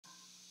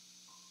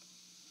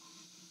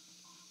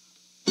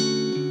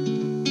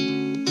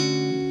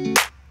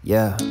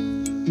Yeah,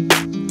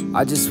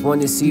 I just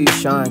wanna see you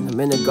shine. I'm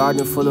in a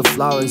garden full of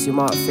flowers, you're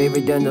my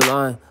favorite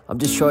dandelion. I'm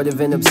just short of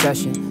an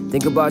obsession.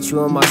 Think about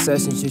you in my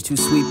sessions, you're too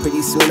sweet.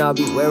 Pretty soon I'll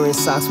be wearing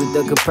socks with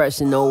the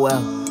compression. Oh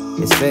well,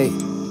 it's fate,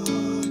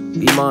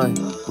 be mine.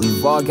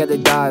 We've all gotta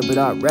die, but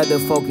I'd rather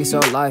focus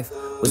on life.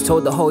 Was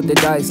told to hold the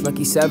dice,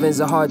 lucky sevens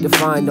are hard to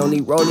find.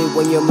 Only roll it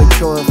when you're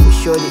maturing, for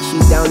sure that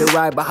she's down to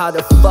ride. But how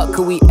the fuck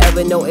could we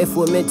ever know if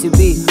we're meant to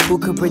be? Who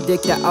could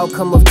predict the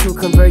outcome of two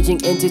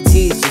converging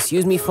entities? Just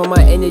use me for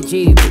my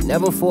energy, but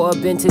never for a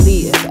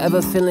Bentley. If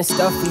ever feeling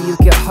stuffy, you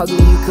can hug me,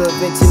 you could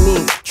vent to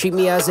me. Treat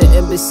me as an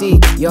embassy,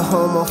 your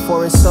home on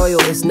foreign soil.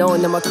 It's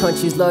known that my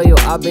country's loyal.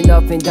 I've been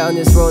up and down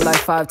this road like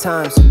 5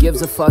 times. Who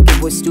gives a fuck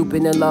if we're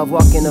stupid in love,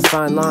 walking a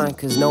fine line?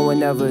 Cause no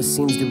one ever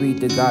seems to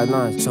read the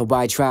guidelines. So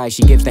why try?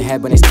 She gives the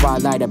head when it's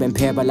twilight. I've been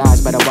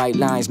paralyzed by the white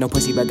lines. No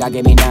pussy, but God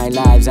gave me 9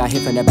 lives. I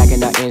hit from the back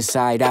and the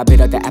inside. I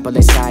bit up the apple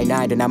and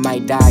cyanide. And I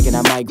might die and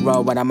I might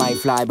grow, but I might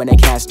fly when they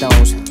cast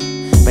stones.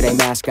 But they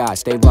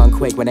mascots, they run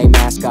quick when they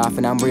mask off.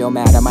 And I'm real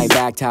mad, I might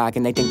back talk.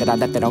 And they think that I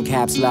left it on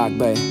caps lock,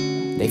 but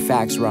they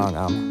facts wrong.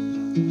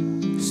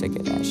 I'm sick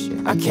of that shit.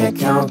 I can't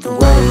count the ways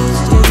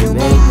that you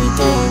make me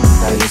think.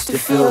 I used to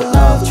feel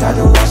love, try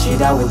to wash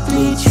it out with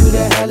bleach. Who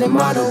the hell am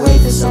I to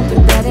wait for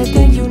something better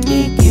than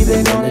unique?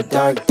 Even on the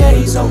dark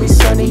days, always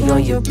sunny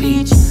on your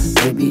beach.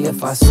 Maybe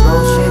if I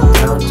slow shit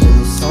down, turn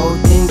this whole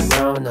thing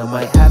round, I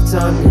might have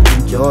time to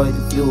enjoy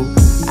the view.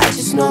 I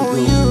just know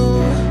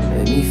you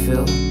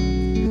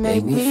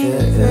make me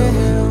feel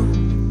ill.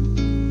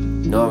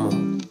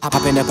 Normal.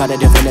 Hop in the pot of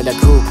the fin of the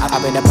coupe.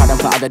 I've been a problem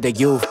for all of the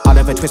youth. All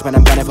of a twist when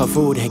I'm gunning for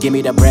food. Give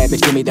me the bread,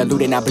 bitch, give me the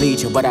loot and I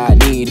bleach. What I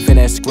need,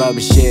 finna scrub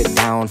shit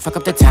down. Fuck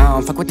up the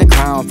town, fuck with the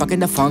crown. Fucking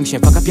the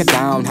function, fuck up your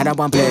gown. Had I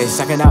want bliss,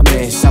 I cannot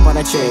miss. I want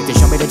a chick to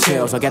show me the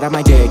chill, so get on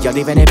my dick. You're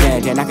leaving it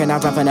bent and knocking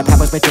out rough and the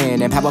powers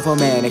within. And powerful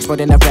men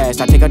exploding the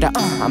rest. I take out the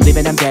I'm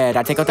leaving them dead.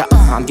 I take out the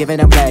I'm giving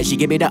them red. She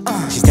give me the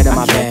she's dead on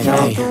my bed. I can't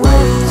count the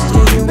ways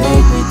that you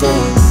make me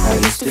think. I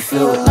used to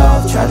feel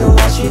love, try to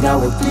wash it out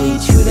with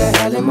bleach. Who the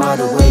hell am I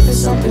to wait for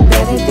something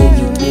better than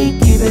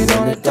unique? Even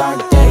on the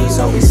dark days,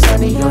 always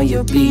sunny on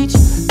your beach.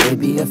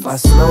 Maybe if I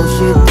slow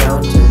shit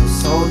down, turn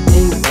this whole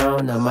thing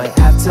round, I might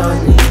have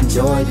time to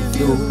enjoy the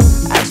view.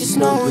 I just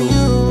know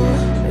you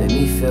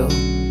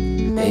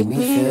make me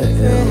feel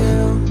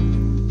ill.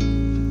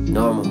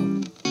 Normal.